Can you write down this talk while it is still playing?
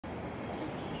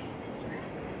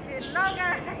Hello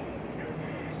guys!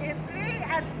 It's me,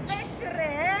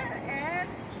 adventurer, and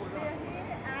we're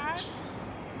here at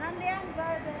Nan Lian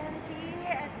Garden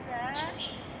here at the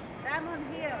Diamond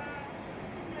Hill.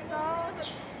 So,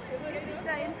 this is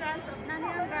the entrance of Nan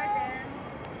Lian Garden.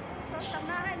 So,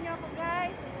 samahan nyo ako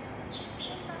guys.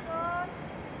 Punta doon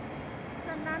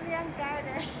sa Nan Lian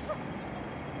Garden.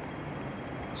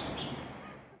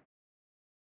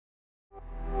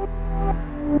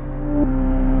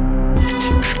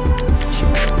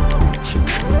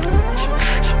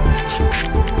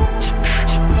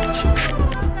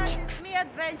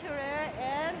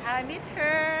 And I meet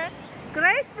her,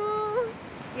 Graceful.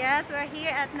 Yes, we're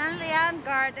here at Nan Lian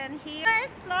Garden here.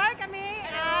 Explore kami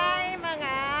ay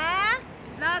mga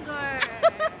vlogger.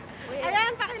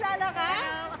 Ayan, pakilala ka.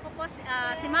 Hello, ako po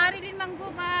si Marilyn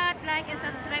Manggubat. Like and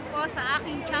subscribe po sa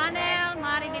aking channel,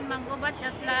 Marilyn Manggubat,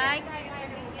 just like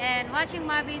and watching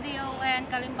my video and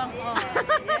kalimbang po.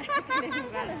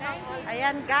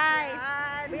 Ayan guys,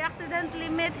 we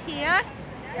accidentally met here.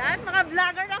 Yan, mga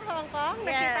vlogger ng Hong Kong.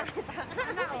 Yes.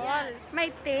 Nakita.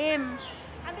 May team.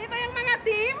 Andito yung mga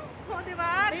team. O,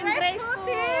 diba? Team Graceful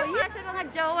team. Yes, yung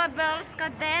mga Jowa Bells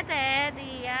kadete.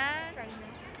 Diyan.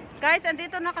 Guys,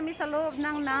 andito na kami sa loob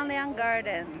ng Nan Lian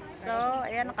Garden. So,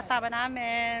 ayan ang kasama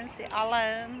namin. Si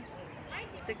Alan,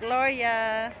 si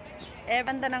Gloria.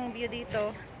 Ganda ng view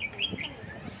dito.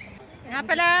 Nga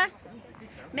pala,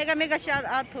 mega shout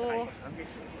out to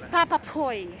Papa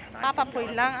Poy. Papa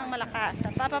Poy lang ang malakas. Sa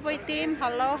Papa Poy team,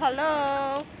 hello.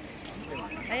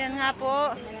 Ayan nga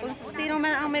po, kung sino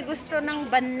man ang may gusto ng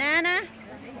banana,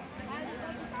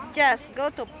 just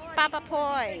go to Papa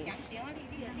Poy.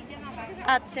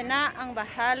 At siya na ang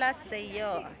bahala sa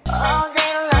iyo. All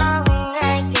day long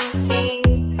I can hear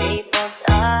people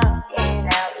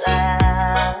talking out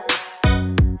loud.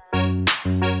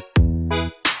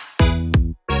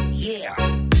 Yeah.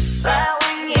 But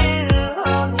when you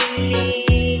hold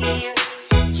me near,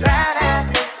 drown out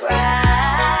the crowd.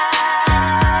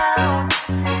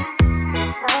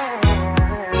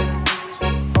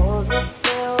 Oh,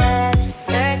 Mr.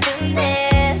 Webster can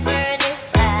never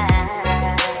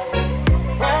decide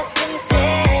what's been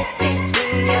said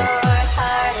between your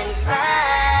heart and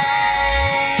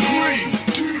mine. 3,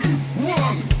 2, 1,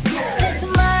 go! The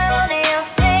smile on your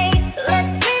face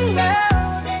lets me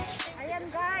know that. Ayan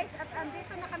guys, at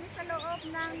andito na kami sa loob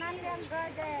ng Nan Lian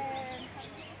Garden.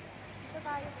 Dito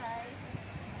tayo guys.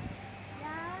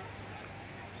 Yan.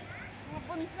 Mga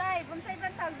bonsai. Bonsai ba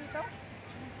ang tawag dito?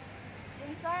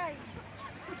 Bonsai.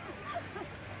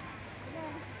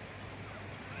 Ayan.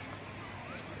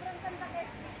 Sobrang ganda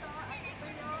guys dito. At ito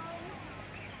yung,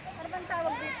 ano bang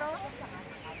tawag dito?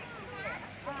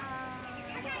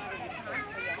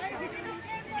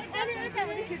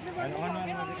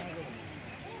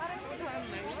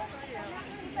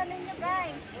 Kita ninyo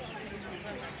guys.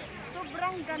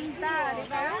 Sobrang ganda, di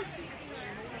ba?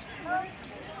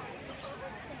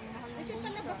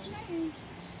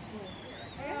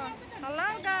 Hello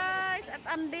guys. At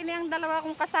andin yung dalawa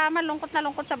kong kasama, lungkot na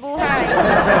lungkot sa buhay.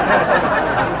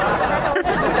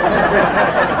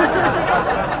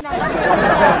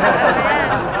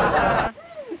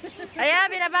 Ayan,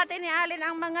 binabati ni Alin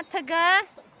ang mga taga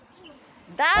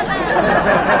Dala.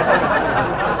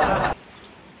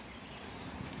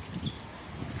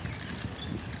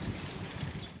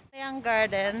 Yung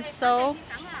garden. So,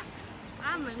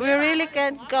 we really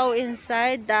can't go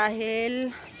inside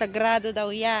dahil sagrado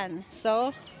daw yan.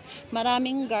 So,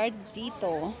 maraming guard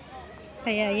dito.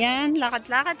 Kaya yan,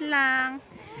 lakad-lakad lang.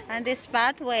 And this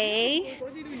pathway,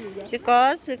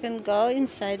 because we can go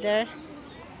inside there.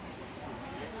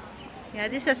 Yeah,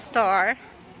 this is a store.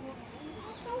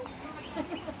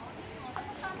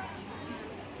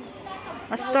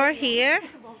 A store here.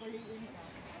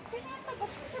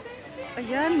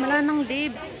 Ayan, wala nang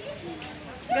leaves.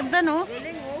 Ganda, no?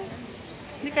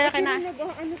 Hindi kaya kina...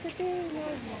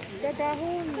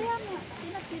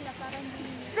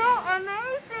 So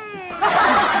amazing!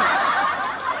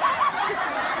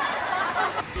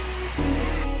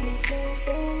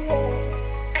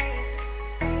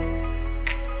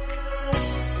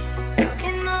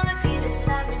 Broken all the pieces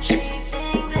I've been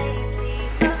shaping lately.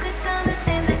 Focus on the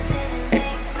things that didn't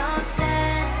make no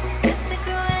sense. Guess that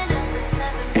growing up was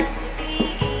never meant to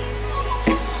be easy.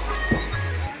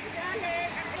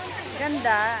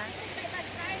 Ganda.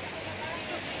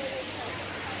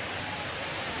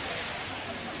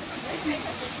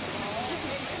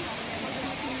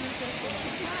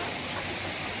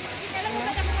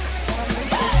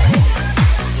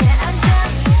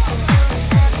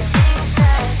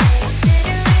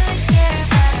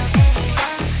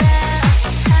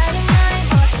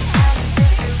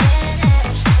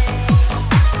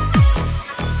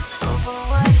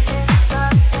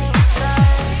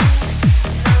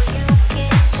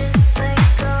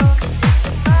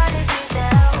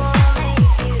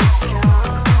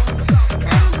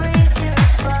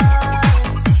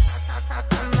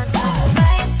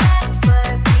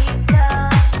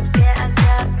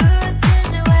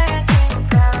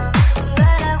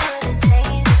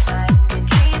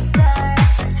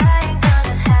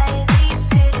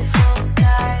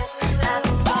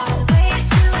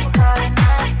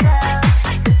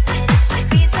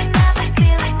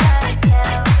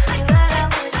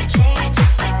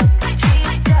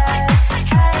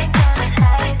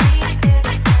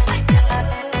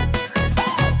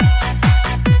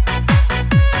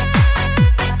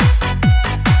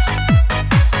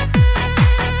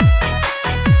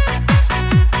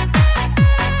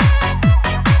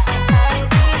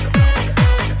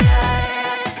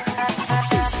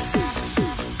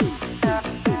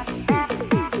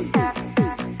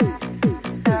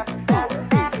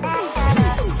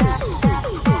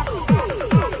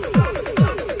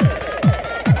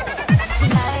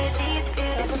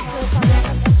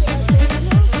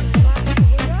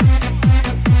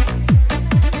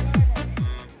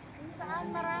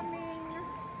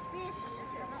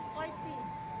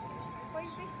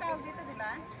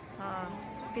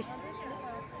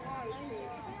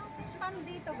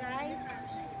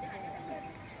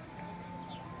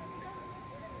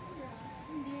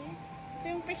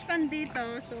 fish pan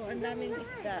dito, so ang daming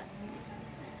isda.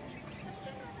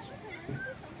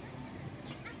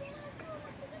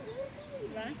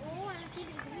 Diba?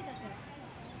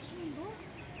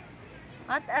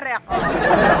 At are ako.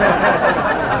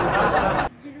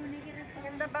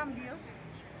 Ganda ba ang view?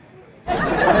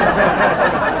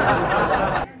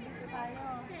 Dito tayo.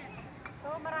 So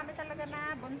marami talaga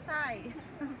na bonsai.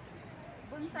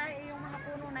 Bonsai ay yung mga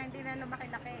puno na hindi na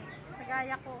lumaki-laki.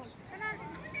 Kagaya ko.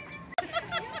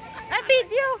 Ay,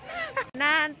 video!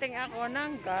 Nahanting ako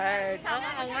ng guard.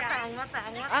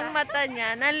 Ang mata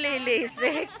niya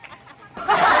nanlilisik.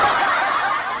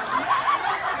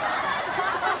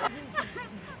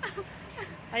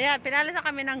 Ayan, pinalisan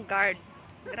kami ng guard.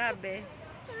 Grabe.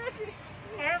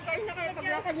 Kaya kayo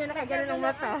paglakad nyo nakagano ng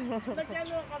mata.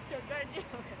 Nagkano ang capture guard niyo?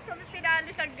 Kami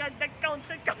pinalis ang guard,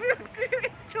 nag-counter kami ng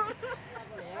picture.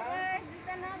 Guys, this is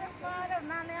another part of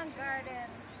Nan Lian Garden.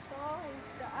 So,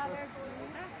 it's the other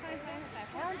room. Ayan.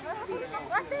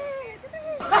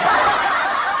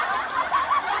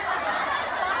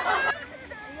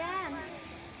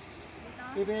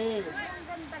 Ang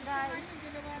ganda guys.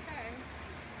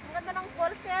 Ang ganda ng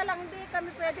falls, kaya lang hindi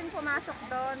kami pwedeng pumasok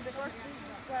doon because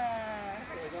this is,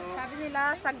 sabi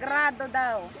nila, sagrado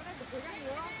daw.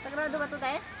 Sagrado ba ito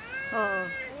tayo? Oo.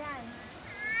 Ayan.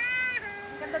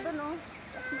 Ang ganda doon oh.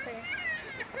 Tapos mo tayo.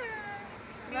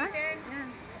 Diba? Ayan.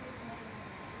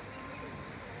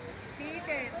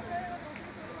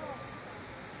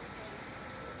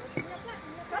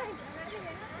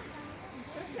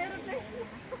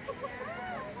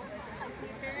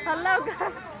 Hello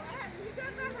guys.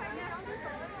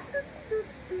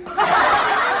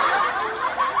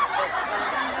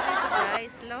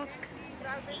 Guys,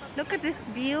 look at this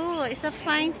view. It's a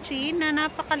fine tree na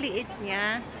napakaliit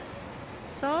niya.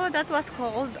 So that was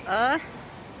called a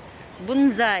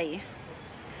bonsai.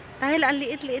 Dahil ang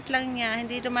liit-liit lang niya,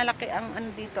 hindi malaki ang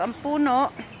dito, ang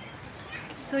puno.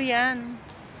 So yan.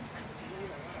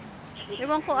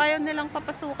 Ewan ko, ayaw nilang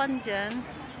papasukan dyan.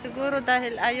 Siguro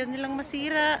dahil ayaw nilang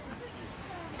masira.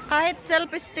 Kahit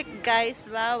selfie stick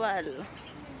guys, bawal.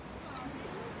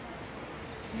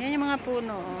 Yan yung mga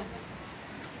puno.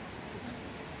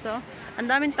 So, ang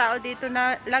daming tao dito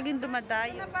na laging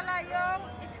dumadayo. Ito na pala yung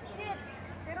exit.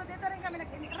 Pero dito rin kami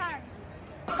nag-entrance.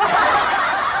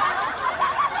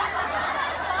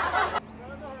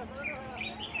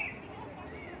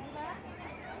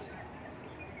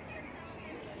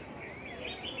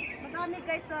 Madami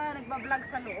guys nagbablog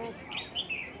sa loob.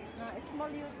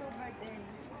 Small YouTuber din.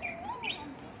 So,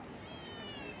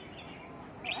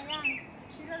 ayan.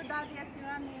 Sila daddy at si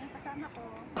mami kasama ko.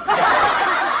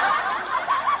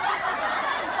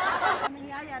 Kaming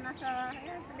yaya nasa,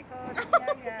 ayan, sa likod.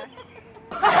 Yaya.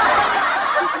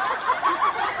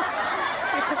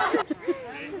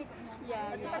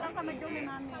 Ito pa lang kami doon ni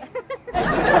mami.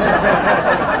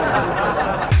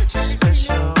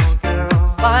 Special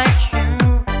girl like you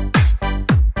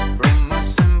from a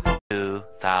simple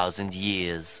 2,000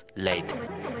 years later.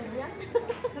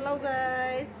 Hello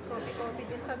guys, coffee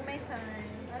din pag may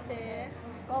time. Ate,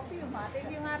 coffee yung mate.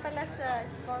 Thank you nga pala sa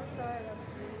sponsor of this.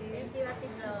 Thank you, Ate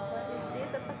Flo. What is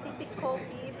this? A Pacific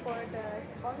Coffee for the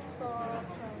sponsor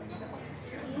from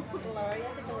East Gloria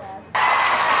to the West.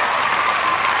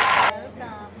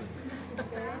 Welcome.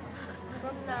 Okay.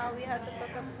 From now, we have to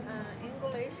talk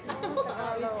English,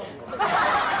 Tagalog.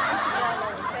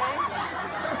 Tagalog, okay?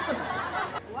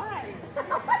 Why?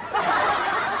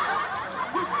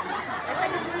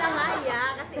 Sagot mo lang nga,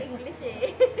 kasi English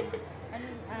eh. And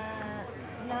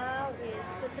now is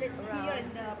here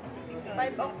in the Pacific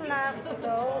 5 o'clock,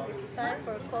 so it's time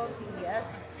for coffee. Yes,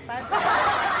 5 o'clock.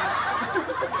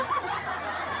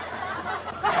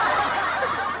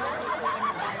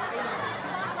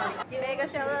 Mega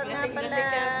shower na pala.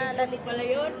 Lamig pala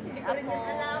yun. Hindi ko rin yun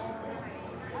alam.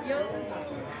 Yung...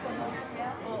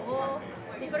 Oo.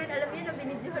 Hindi ko rin alam yun na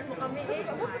binidyohan mo kami eh.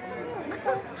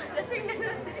 Lasing na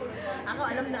lasing. Ako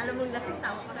alam na alam mong lasing.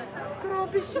 Tawa ko na tawa.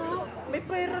 Grabe siya. May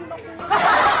pairan ako.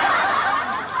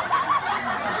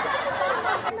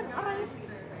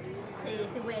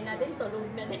 Si Buena din, tulog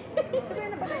na din.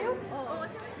 Sabi na ba kayo? Oo.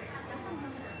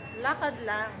 Lakad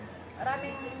lang.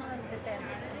 Maraming nag-attend.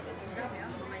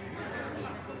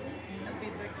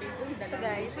 Ito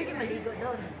guys. Pwede maligo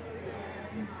doon.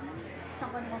 Saan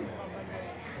ka naman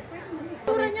mukabalik?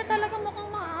 Tura niya talaga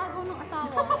mukhang maaagaw ng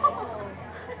asawa ko.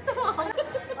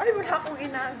 Ay, wala akong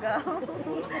inagaw.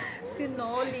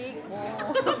 Sinoli ko.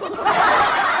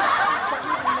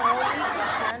 Sinoli ko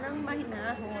siya ng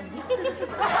mahinahon.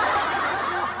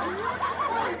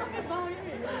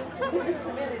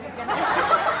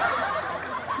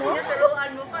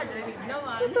 Tinaturuan mo pa, Rinig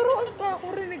naman. Turuan pa ako,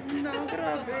 rinig na.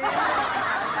 Grabe.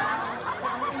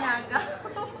 Ang inaga.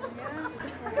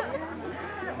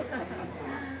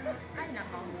 Ay,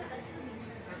 nako.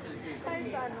 Tayo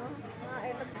sa ano?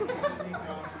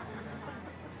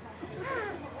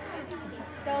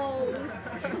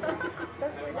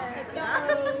 Toast for that.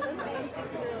 Toast basic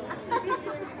too.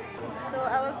 So,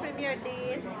 our premiere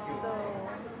days. So,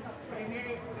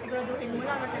 Siguraduhin mo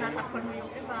lang na tinatakpan mo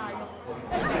yung iba.